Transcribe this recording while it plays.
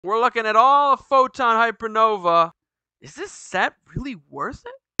We're looking at all of Photon Hypernova. Is this set really worth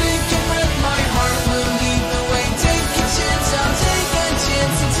it?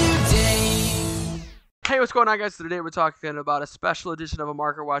 Hey, what's going on, guys? So today we're talking about a special edition of a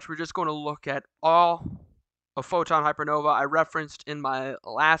Market Watch. We're just going to look at all of Photon Hypernova. I referenced in my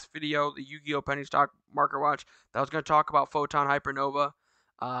last video the Yugioh penny stock Market Watch that I was going to talk about Photon Hypernova.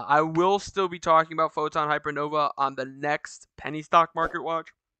 I will still be talking about Photon Hypernova on the next penny stock Market Watch,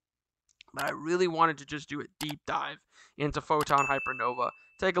 but I really wanted to just do a deep dive into Photon Hypernova.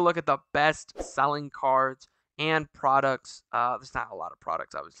 Take a look at the best selling cards and products. There's not a lot of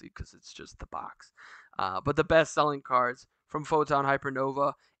products, obviously, because it's just the box. But the best selling cards from Photon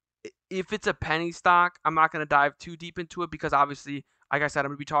Hypernova. If it's a penny stock, I'm not going to dive too deep into it because obviously, like I said, I'm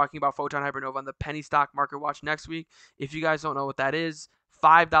going to be talking about Photon Hypernova on the penny stock Market Watch next week. If you guys don't know what that is,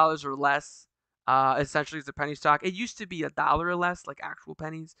 $5 or less. Essentially, it's a penny stock. It used to be $1 or less, like actual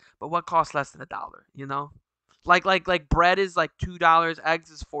pennies, but what costs less than $1? You know, like bread is like $2, eggs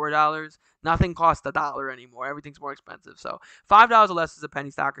is $4. Nothing costs $1 anymore. Everything's more expensive. So $5 or less is a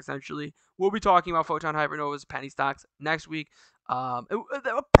penny stock. Essentially, we'll be talking about Photon Hypernova's penny stocks next week.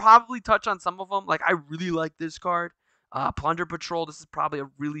 We'll probably touch on some of them. Like I really like this card. Plunder Patrol. This is probably a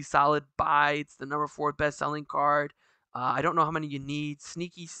really solid buy. It's the number 4 best-selling card. I don't know how many you need.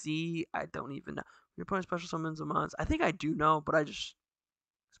 Sneaky C, I don't even know. You're putting special summons a month. I think I do know, but I just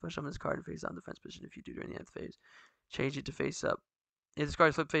special summon this card to face down defense position if you do during the end phase. Change it to face up. If this card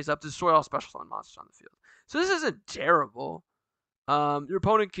is flipped face up, destroy all special summon monsters on the field. So this isn't terrible. Your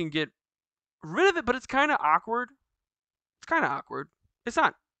opponent can get rid of it, but it's kind of awkward. It's kind of awkward. It's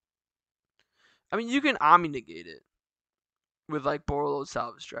not. I mean, you can Omni negate it with like Borreload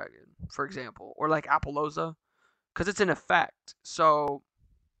Salvage Dragon, for example, or like Apollosa, because it's an effect. So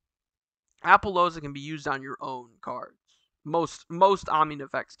Apollosa can be used on your own cards. Most Omni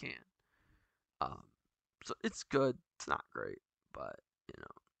effects can. So it's good. It's not great, but you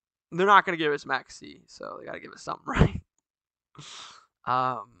know they're not gonna give us Max C, so they gotta give us something right.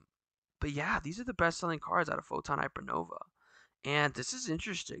 But yeah, these are the best-selling cards out of Photon Hypernova, and this is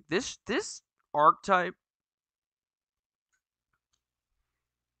interesting. This archetype,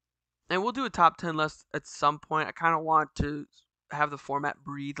 and we'll do a top 10 list at some point. I kind of want to have the format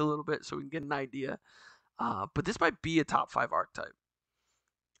breathe a little bit so we can get an idea. But this might be a top 5 archetype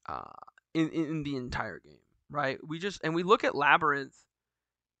in the entire game, right? We look at Labyrinth.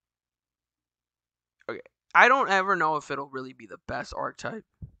 Okay, I don't ever know if it'll really be the best archetype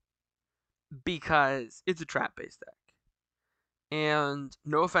because it's a trap-based deck. And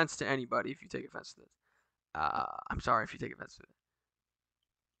no offense to anybody if you take offense to this. I'm sorry if you take offense to it.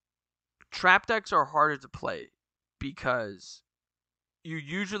 Trap decks are harder to play because you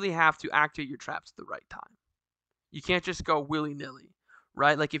usually have to activate your traps at the right time. You can't just go willy-nilly,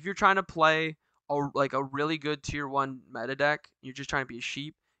 right? Like if you're trying to play a really good tier 1 meta deck, you're just trying to be a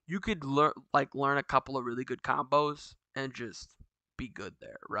sheep, you could learn a couple of really good combos and just be good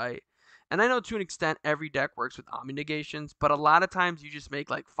there, right? And I know to an extent every deck works with Omni negations, but a lot of times you just make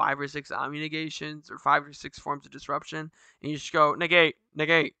like 5 or 6 Omni negations or 5 or 6 forms of disruption, and you just go negate,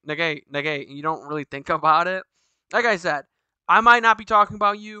 negate, negate, negate, and you don't really think about it. Like I said, I might not be talking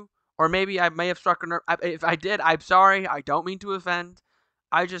about you, or maybe I may have struck a nerve. If I did, I'm sorry. I don't mean to offend.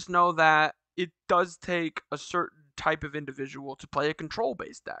 I just know that it does take a certain type of individual to play a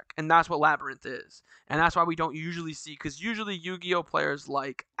control-based deck, and that's what Labyrinth is. And that's why we don't usually see, because usually Yu-Gi-Oh players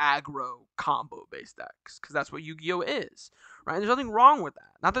like aggro combo-based decks, because that's what Yu-Gi-Oh is, right? And there's nothing wrong with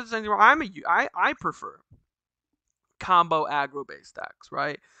that. Not that there's anything wrong. I prefer combo aggro-based decks,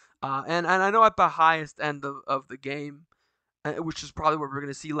 right? And I know at the highest end of the game, which is probably where we're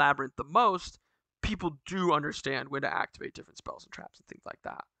going to see Labyrinth the most, people do understand when to activate different spells and traps and things like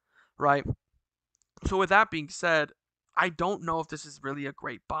that, right? So with that being said, I don't know if this is really a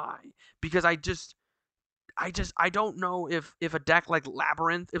great buy because I don't know if a deck like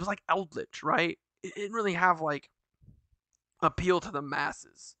Labyrinth, it was like Eldritch, right? It didn't really have like appeal to the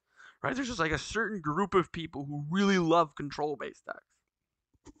masses, right? There's just like a certain group of people who really love control-based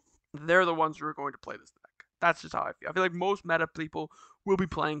decks. They're the ones who are going to play this deck. That's just how I feel. I feel like most meta people will be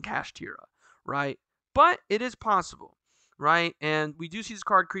playing Kashtira, right? But it is possible, right? And we do see this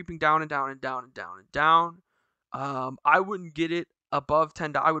card creeping down and down and down and down and down. I wouldn't get it above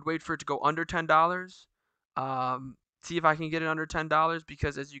 $10. I would wait for it to go under $10. See if I can get it under $10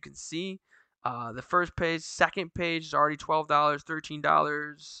 because as you can see, the first page, second page is already $12,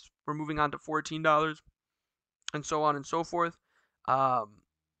 $13. We're moving on to $14 and so on and so forth.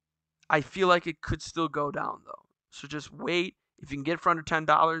 I feel like it could still go down though. So just wait. If you can get it for under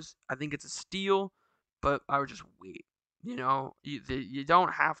 $10, I think it's a steal, but I would just wait. You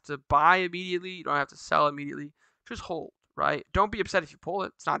don't have to buy immediately. You don't have to sell immediately. Just hold, right? Don't be upset if you pull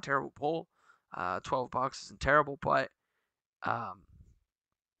it. It's not a terrible pull. $12 isn't terrible, but um,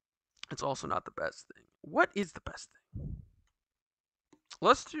 it's also not the best thing. What is the best thing?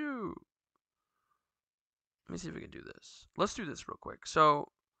 Let's do. Let me see if we can do this. Let's do this real quick. So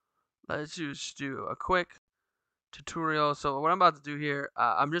let's just do a quick tutorial. So what I'm about to do here,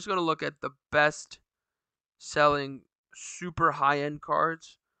 I'm just gonna look at the best selling super high-end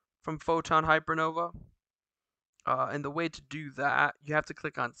cards from Photon Hypernova. And the way to do that, you have to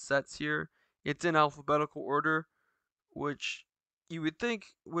click on sets here. It's in alphabetical order, which you would think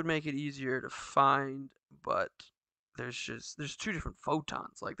would make it easier to find, but there's two different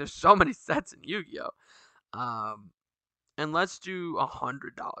photons. Like there's so many sets in Yu-Gi-Oh. Um, and let's do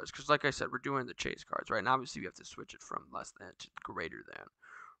 $100 because, like I said, we're doing the chase cards, right? And obviously, we have to switch it from less than to greater than,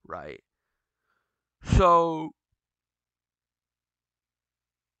 right? So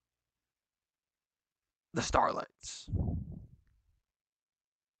the Starlights.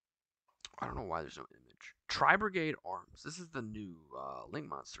 I don't know why there's no image. Tri-Brigade Arms. This is the new Link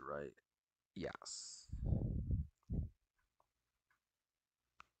Monster, right? Yes.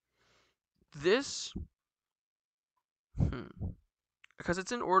 This, because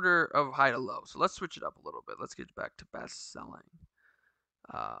it's in order of high to low. So let's switch it up a little bit. Let's get back to best selling.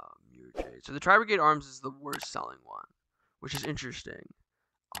 Yugioh. So the Tri-Brigade Arms is the worst selling one, which is interesting.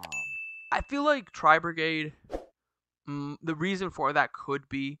 I feel like Tri-Brigade, the reason for that could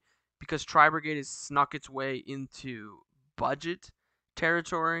be because Tri-Brigade has snuck its way into budget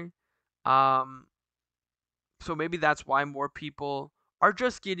territory. So maybe that's why more people are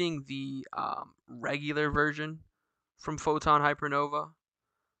just getting the regular version from Photon Hypernova.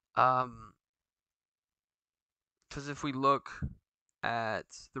 Because if we look at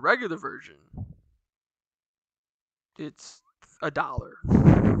the regular version, it's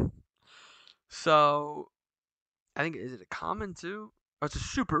 $1. So I think, is it a common too? Oh, it's a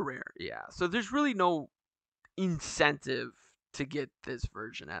super rare. Yeah. So there's really no incentive to get this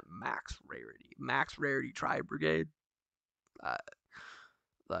version at max rarity. Max rarity Tri-Brigade. Uh,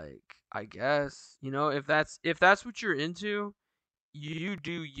 like I guess if that's what you're into, you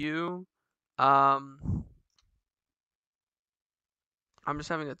do you. Um, I'm just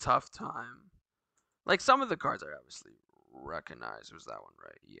having a tough time. Like some of the cards I obviously recognize. Was that one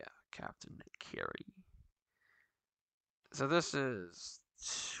right? Yeah, Captain Carey. So this is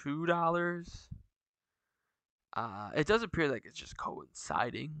 $2. It does appear like it's just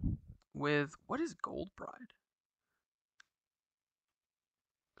coinciding with what is Gold Bride?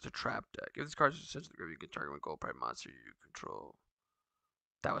 It's a trap deck. If this card is sent to the graveyard, you can target one Gold Bride monster you control.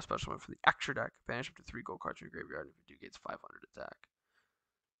 That was special one for the extra deck. Banish up to 3 gold cards from your graveyard, and if you do, gains 500 attack.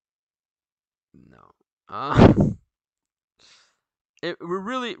 No. We're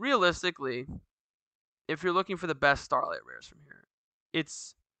really realistically, if you're looking for the best Starlight rares from here,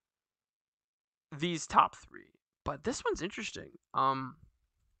 it's these top 3. But this one's interesting.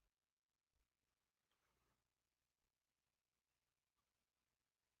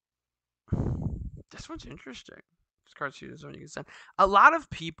 This one's interesting. This card's used as one you can send. A lot of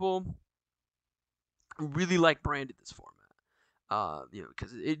people really like branded this format.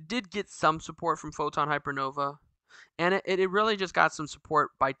 Because it did get some support from Photon Hypernova, and it really just got some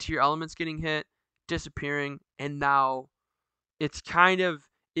support by tier elements getting hit, disappearing, and now it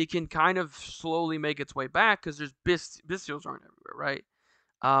can kind of slowly make its way back because there's bestials aren't everywhere, right?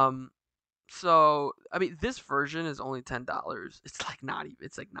 So I mean, this version is only $10. It's like not even.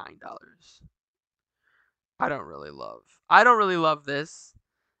 It's like $9. I don't really love this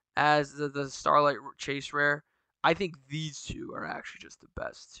as the Starlight Chase rare. I think these two are actually just the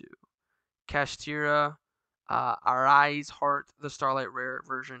best two. Kashtira, Arai's Heart, the Starlight Rare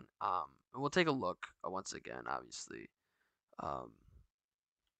version. And we'll take a look once again, obviously.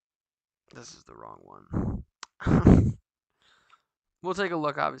 This is the wrong one. We'll take a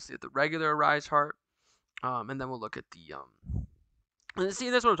look, obviously, at the regular Arai's Heart. And then we'll look at the and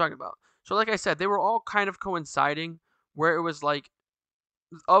see, that's what I'm talking about. So like I said, they were all kind of coinciding where it was like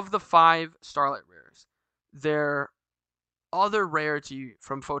of the 5 Starlight rares, their other rarity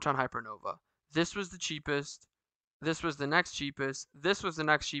from Photon Hypernova. This was the cheapest. This was the next cheapest. This was the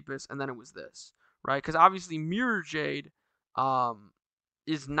next cheapest, and then it was this, right? Because obviously Mirror Jade,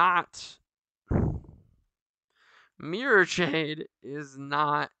 is not. Mirror Jade is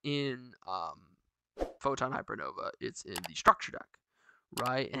not in Photon Hypernova. It's in the structure deck,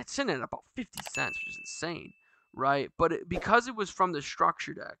 right? And it's sitting at about 50 cents, which is insane, right? But because it was from the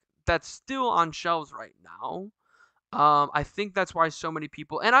structure deck, that's still on shelves right now. I think that's why so many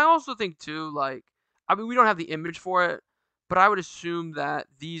people, and I also think too, like, I mean, we don't have the image for it, but I would assume that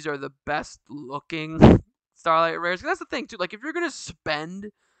these are the best looking Starlight Rares. That's the thing too. Like if you're gonna spend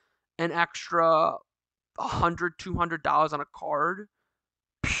an extra $100-$200 on a card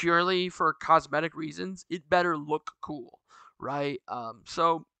purely for cosmetic reasons, it better look cool, right?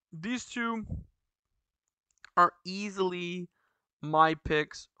 So these two are easily my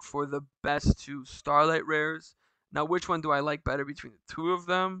picks for the best two Starlight Rares. Now, which one do I like better between the two of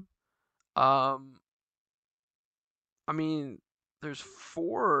them? Um, I mean, there's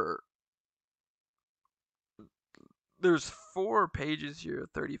four. There's 4 pages here,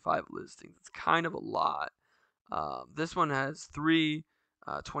 35 listings. It's kind of a lot. This one has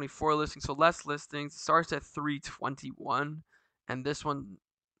 24 listings, so less listings. It starts at 321, and this one,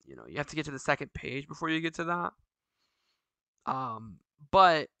 you have to get to the second page before you get to that.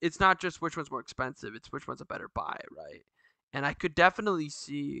 But it's not just which one's more expensive; it's which one's a better buy, right? And I could definitely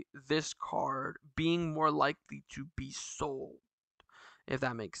see this card being more likely to be sold, if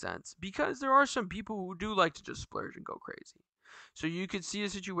that makes sense, because there are some people who do like to just splurge and go crazy. So you could see a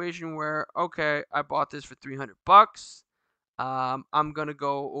situation where, okay, I bought this for $300. I'm gonna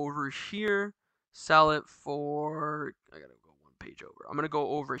go over here, sell it for. I gotta go 1 page over. I'm gonna go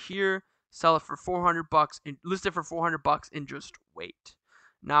over here, sell it for $400 and list it for $400 and just wait.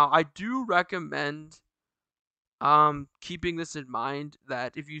 Now I do recommend keeping this in mind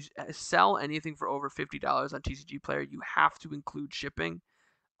that if you sell anything for over $50 on TCG Player, you have to include shipping.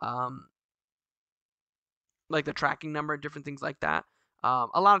 Um, like the tracking number and different things like that.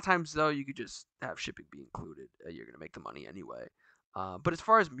 A lot of times, though, you could just have shipping be included. You're going to make the money anyway. But as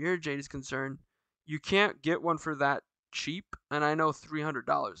far as Mirror Jade is concerned, you can't get one for that cheap. And I know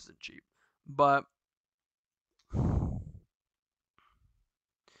 $300 isn't cheap. But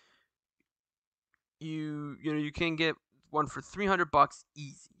you can get one for $300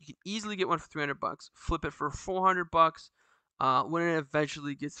 easy. You can easily get one for $300. Flip it for $400 when it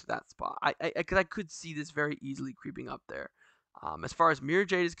eventually gets to that spot. Because I could see this very easily creeping up there. As far as Mirror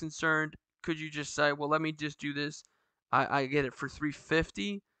Jade is concerned, could you just say, well, let me just do this? I get it for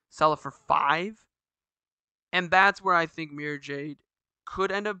 $350, sell it for $5, and that's where I think Mirror Jade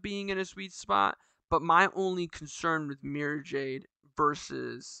could end up being in a sweet spot. But my only concern with Mirror Jade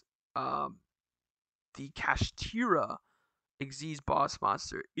versus um, the Kashtira Xyz Boss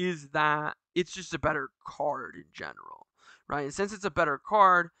Monster is that it's just a better card in general, right? And since it's a better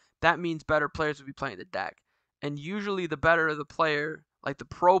card, that means better players will be playing the deck. And usually the better the player, like the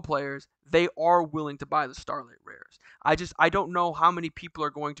pro players, they are willing to buy the Starlight Rares. I don't know how many people are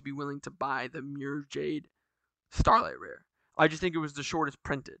going to be willing to buy the Mirror Jade Starlight Rare. I just think it was the shortest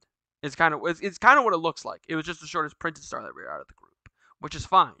printed. It's kind of what it looks like. It was just the shortest printed Starlight Rare out of the group, which is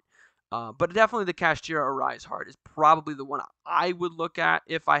fine. But definitely the Kashtira Arise Heart is probably the one I would look at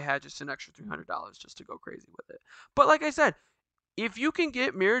if I had just an extra $300 just to go crazy with it. But like I said, if you can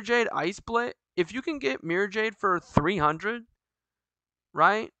get Mirror Jade Ice Blade, if you can get Mirror Jade for 300,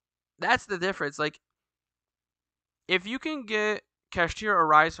 right? That's the difference. Like, if you can get Kashtira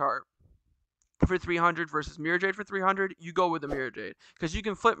Arise Heart for 300 versus Mirror Jade for 300, you go with the Mirror Jade because you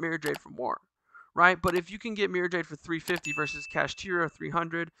can flip Mirror Jade for more, right? But if you can get Mirror Jade for 350 versus Kashtira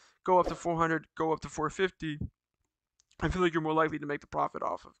 300, go up to 400, go up to 450, I feel like you're more likely to make the profit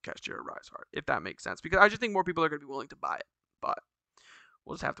off of Kashtira Rise Heart, if that makes sense. Because I just think more people are going to be willing to buy it. But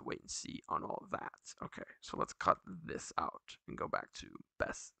we'll just have to wait and see on all of that. Okay, so let's cut this out and go back to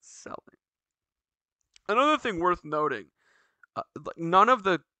best selling. Another thing worth noting, none of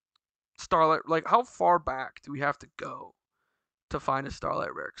the Starlight, like how far back do we have to go to find a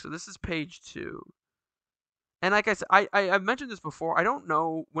Starlight Rare? So this is page 2. And like I said, I've mentioned this before. I don't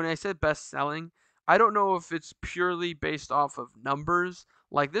know, when I said best selling, I don't know if it's purely based off of numbers.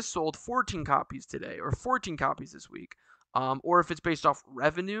 Like this sold 14 copies today or 14 copies this week. Or if it's based off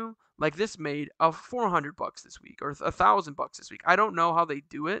revenue. Like this made $400 this week or $1,000 this week. I don't know how they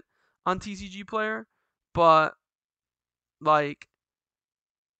do it on TCG Player, but like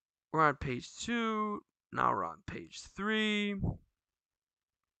we're on page 2. Now we're on page 3.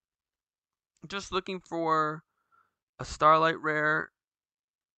 Just looking for a Starlight Rare.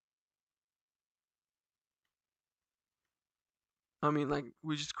 I mean, like,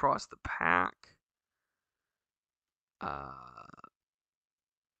 we just crossed the pack.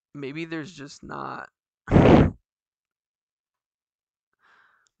 Maybe there's just not.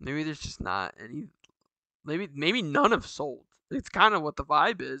 Maybe there's just not any. Maybe none have sold. It's kind of what the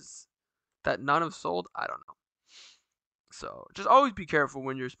vibe is. That none have sold. I don't know. So just always be careful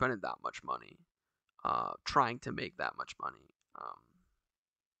when you're spending that much money. Trying to make that much money.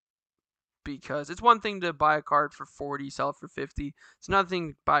 Because it's one thing to buy a card for 40, sell it for 50. It's another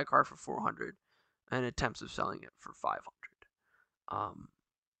thing to buy a card for 400 and attempts of selling it for 500. Um,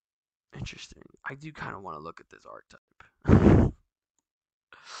 Interesting. I do kind of want to look at this archetype.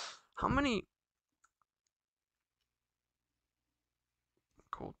 How many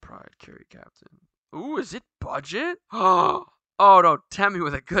Gold Pride carry captain? Ooh, is it budget? Oh, don't tempt me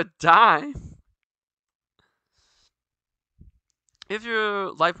with a good dime. If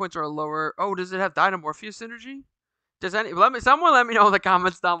your life points are lower, does it have Dynamorpheus synergy? Someone let me know in the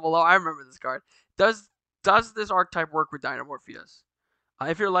comments down below. I remember this card. Does this archetype work with Dynamorpheus?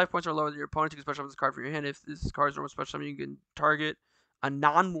 If your life points are lower than your opponent, you can special summon this card from your hand. If this card is normal special summon, you can target a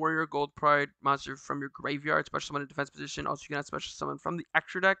non-warrior Gold Pride monster from your graveyard, special summon in defense position. Also, you can add special summon from the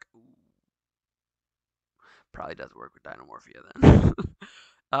extra deck. Probably does work with Dynamorphia then.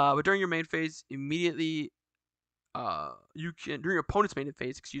 But during your main phase, immediately, during your opponent's main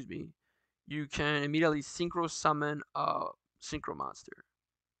phase, you can immediately synchro summon a synchro monster.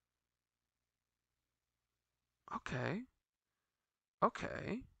 Okay.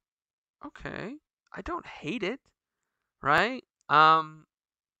 I don't hate it, right?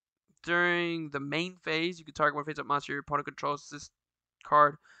 During the main phase, you can target one face-up monster your opponent controls. This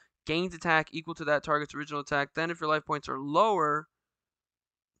card gains attack equal to that target's original attack. Then, if your life points are lower,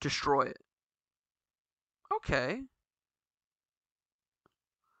 destroy it. Okay.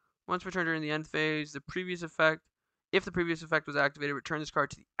 Once returned during the end phase, if the previous effect was activated, return this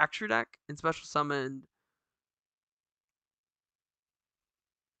card to the extra deck and special summon.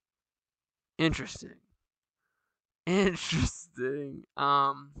 Interesting. We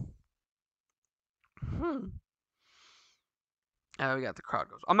got the crowd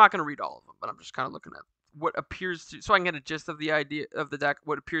goes. I'm not going to read all of them, but I'm just kind of looking at what appears to, so I can get a gist of the idea of the deck,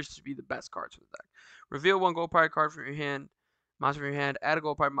 what appears to be the best cards for the deck. Reveal one Gold Pride card from your hand, monster from your hand, add a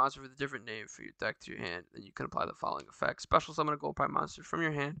Gold Pride monster with a different name for your deck to your hand, then you can apply the following effect. Special summon a Gold Pride monster from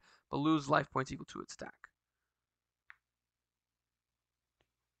your hand, but lose life points equal to its stack.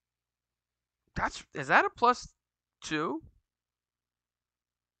 Is that a +2?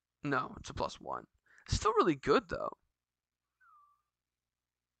 No, it's a +1. It's still really good though.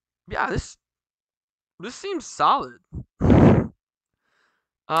 Yeah, this seems solid.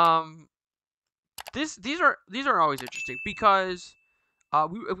 These are always interesting because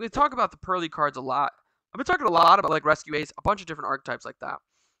we talk about the Pearly cards a lot. I've been talking a lot about like Rescue Ace, a bunch of different archetypes like that.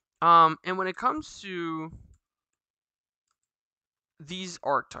 And when it comes to these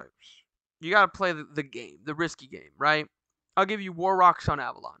archetypes, you gotta play the game, the risky game, right? I'll give you Warrock, Sun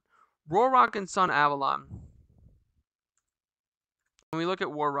Avalon. Warrock and Sun Avalon. When we look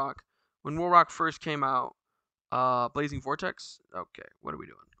at Warrock, when Warrock first came out, Blazing Vortex. Okay, what are we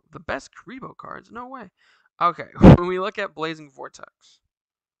doing? The best Karibo cards? No way. Okay, when we look at Blazing Vortex,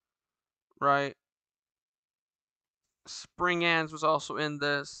 right? Spring Ants was also in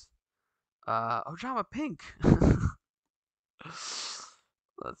this. Ojama Pink.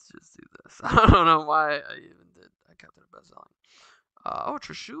 Let's just do this. I don't know why I even did. I kept it a best selling.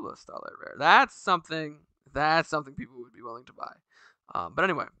 Trishula Starlight Rare. That's something people would be willing to buy. But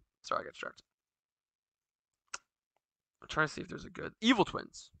anyway, sorry I got distracted. I'm trying to see if there's a good Evil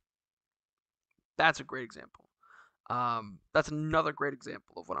Twins. That's a great example. That's another great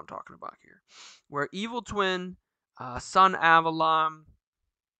example of what I'm talking about here, where Evil Twin, Sun Avalon.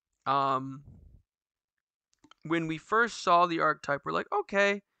 When we first saw the archetype, we're like,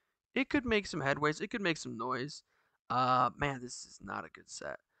 okay, it could make some headways, it could make some noise. Man, this is not a good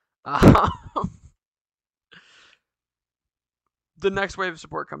set. The next wave of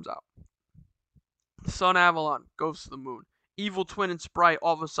support comes out. Sun Avalon goes to the moon. Evil Twin and Sprite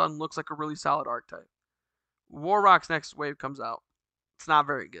all of a sudden looks like a really solid archetype. Warrock's next wave comes out. It's not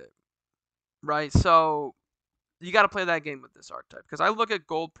very good, right? So you got to play that game with this archetype because I look at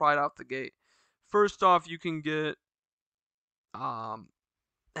Gold Pride out the gate. First off, you can get and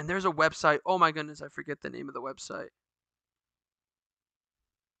there's a website. Oh my goodness, I forget the name of the website.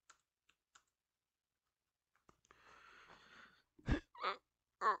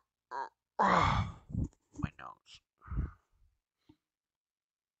 My nose.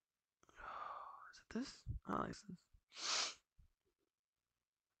 Is it this? Oh, is this?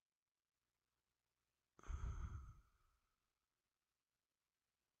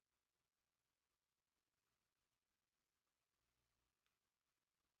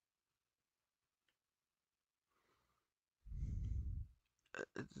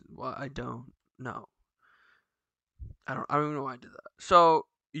 Well, I don't know. I don't even know why I did that. So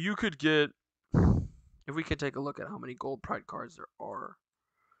you could get, if we could take a look at how many Gold Pride cards there are.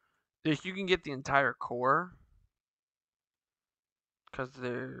 If you can get the entire core, because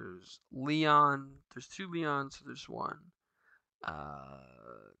there's Leon, there's 2 Leons, so there's 1.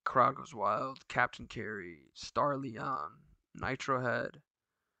 Crowd Goes Wild, Captain Carey, Star Leon, Nitro Head,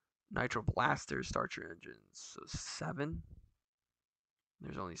 Nitro Blaster, start your engines. So 7?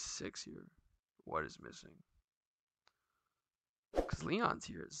 There's only 6 here. What is missing? Because Leon's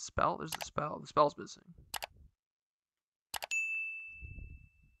here. Is spell? There's the spell. The spell's missing.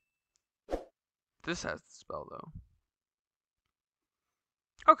 This has the spell, though.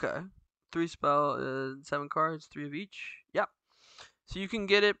 Okay. 3 spell and 7 cards, 3 of each. Yep. So you can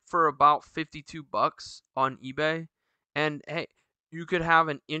get it for about $52 on eBay. And hey, you could have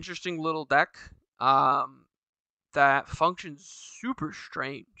an interesting little deck that functions super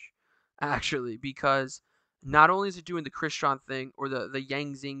strange, actually, because not only is it doing the Christian thing or the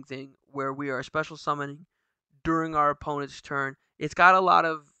Yang Zing thing where we are special summoning during our opponent's turn. It's got a lot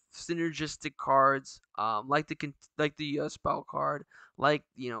of synergistic cards, like the spell card, like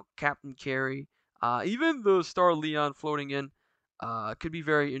Captain Carry, even the Star Leon floating in, could be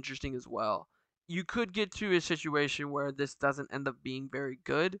very interesting as well. You could get to a situation where this doesn't end up being very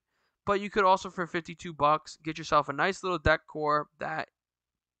good, but you could also for $52 get yourself a nice little deck core that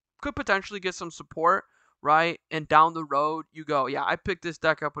could potentially get some support, right? And down the road, you go, yeah, I picked this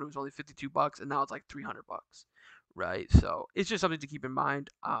deck up when it was only $52, and now it's like $300, right? So it's just something to keep in mind.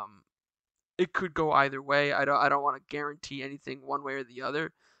 It could go either way. I don't want to guarantee anything one way or the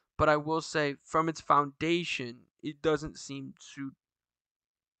other, but I will say from its foundation, it doesn't seem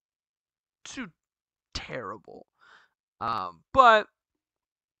too terrible. But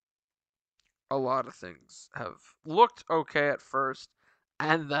a lot of things have looked okay at first,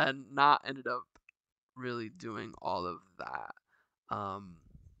 and then not ended up really doing all of that. Um,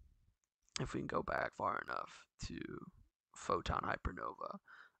 if we can go back far enough to Photon Hypernova.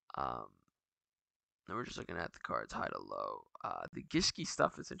 Um, and we're just looking at the cards high to low. The Gishki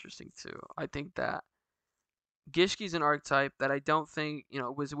stuff is interesting too. I think that Gishki's an archetype that I don't think,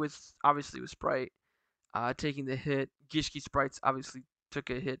 was with obviously with Sprite taking the hit. Gishki Sprites obviously took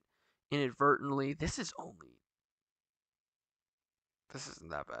a hit inadvertently. This isn't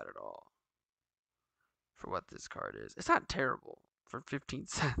that bad at all for what this card is. It's not terrible for 15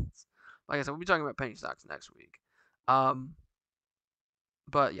 cents. Like I said, we'll be talking about penny stocks next week.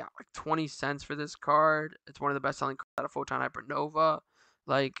 But yeah, like 20 cents for this card. It's one of the best selling cards out of Photon Hypernova.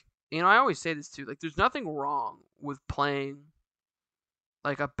 Like, I always say this too. Like, there's nothing wrong with playing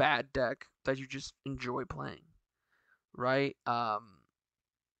like a bad deck that you just enjoy playing, right? That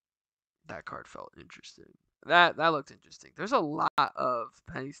card felt interesting. That looked interesting. There's a lot of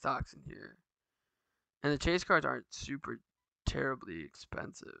penny stocks in here, and the chase cards aren't super terribly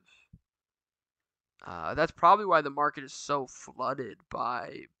expensive. That's probably why the market is so flooded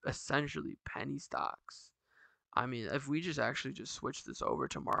by essentially penny stocks. I mean, if we just actually just switch this over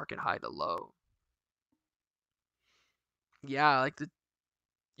to market high to low, yeah, like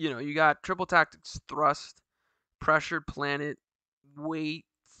you got triple tactics thrust, pressured planet, weight,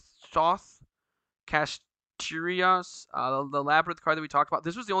 Soth, Casterios, the labyrinth card that we talked about.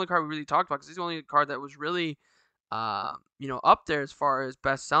 This was the only card we really talked about because this is the only card that was really up there as far as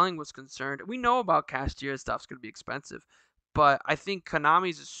best selling was concerned. We know about Castiera stuff's going to be expensive, but I think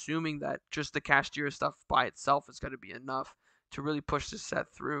Konami's assuming that just the Castiera stuff by itself is going to be enough to really push this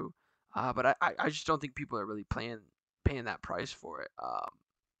set through. But I just don't think people are really paying that price for it.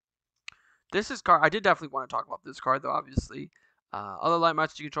 This is card. I did definitely want to talk about this card though. Obviously, other light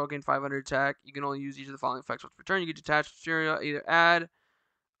matches you control gain 500 attack. You can only use each of the following effects once per turn. You can detach material, either add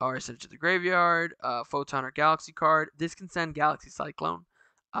or send it to the graveyard. Photon or Galaxy card. This can send Galaxy Cyclone.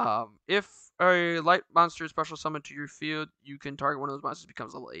 If a light monster is special summoned to your field, you can target one of those monsters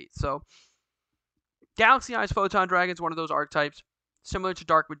becomes level 8. So Galaxy Eyes Photon Dragon is one of those archetypes, similar to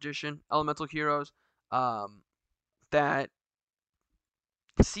Dark Magician, Elemental Heroes, that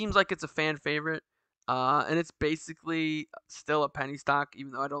seems like it's a fan favorite. And it's basically still a penny stock,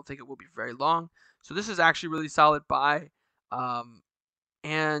 even though I don't think it will be very long. So this is actually really solid buy.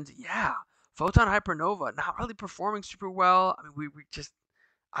 And yeah, Photon Hypernova not really performing super well. I mean, we just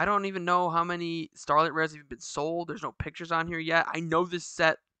I don't even know how many Starlight Rares have been sold. There's no pictures on here yet. I know this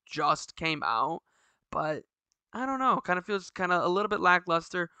set just came out, but I don't know. Kind of feels kind of a little bit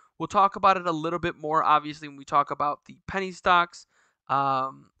lackluster. We'll talk about it a little bit more, obviously, when we talk about the penny stocks. I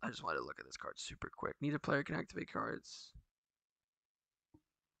just wanted to look at this card super quick. Neither player can activate cards.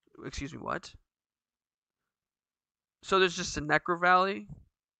 Excuse me, what? So there's just a Necro Valley.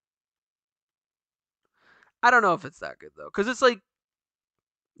 I don't know if it's that good though, because it's like,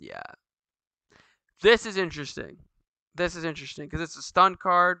 yeah, this is interesting. This is interesting because it's a stun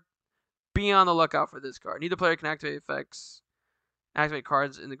card. Be on the lookout for this card. Neither player can activate effects, activate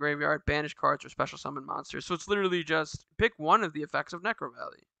cards in the graveyard, banish cards, or special summon monsters. So it's literally just pick one of the effects of Necro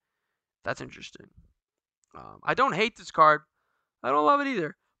Valley. That's interesting. I don't hate this card. I don't love it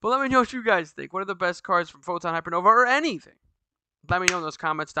either. But let me know what you guys think. What are the best cards from Photon Hypernova or anything? Let me know in those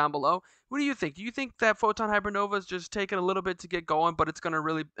comments down below. What do you think? Do you think that Photon Hypernova is just taking a little bit to get going, but it's going to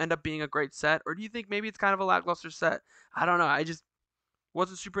really end up being a great set? Or do you think maybe it's kind of a lackluster set? I don't know. I just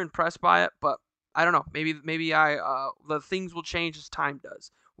wasn't super impressed by it, but I don't know. Maybe the things will change as time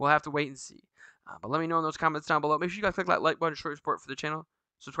does. We'll have to wait and see. But let me know in those comments down below. Make sure you guys click that like button, show your support for the channel.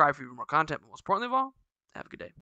 Subscribe for even more content. But most importantly of all, have a good day.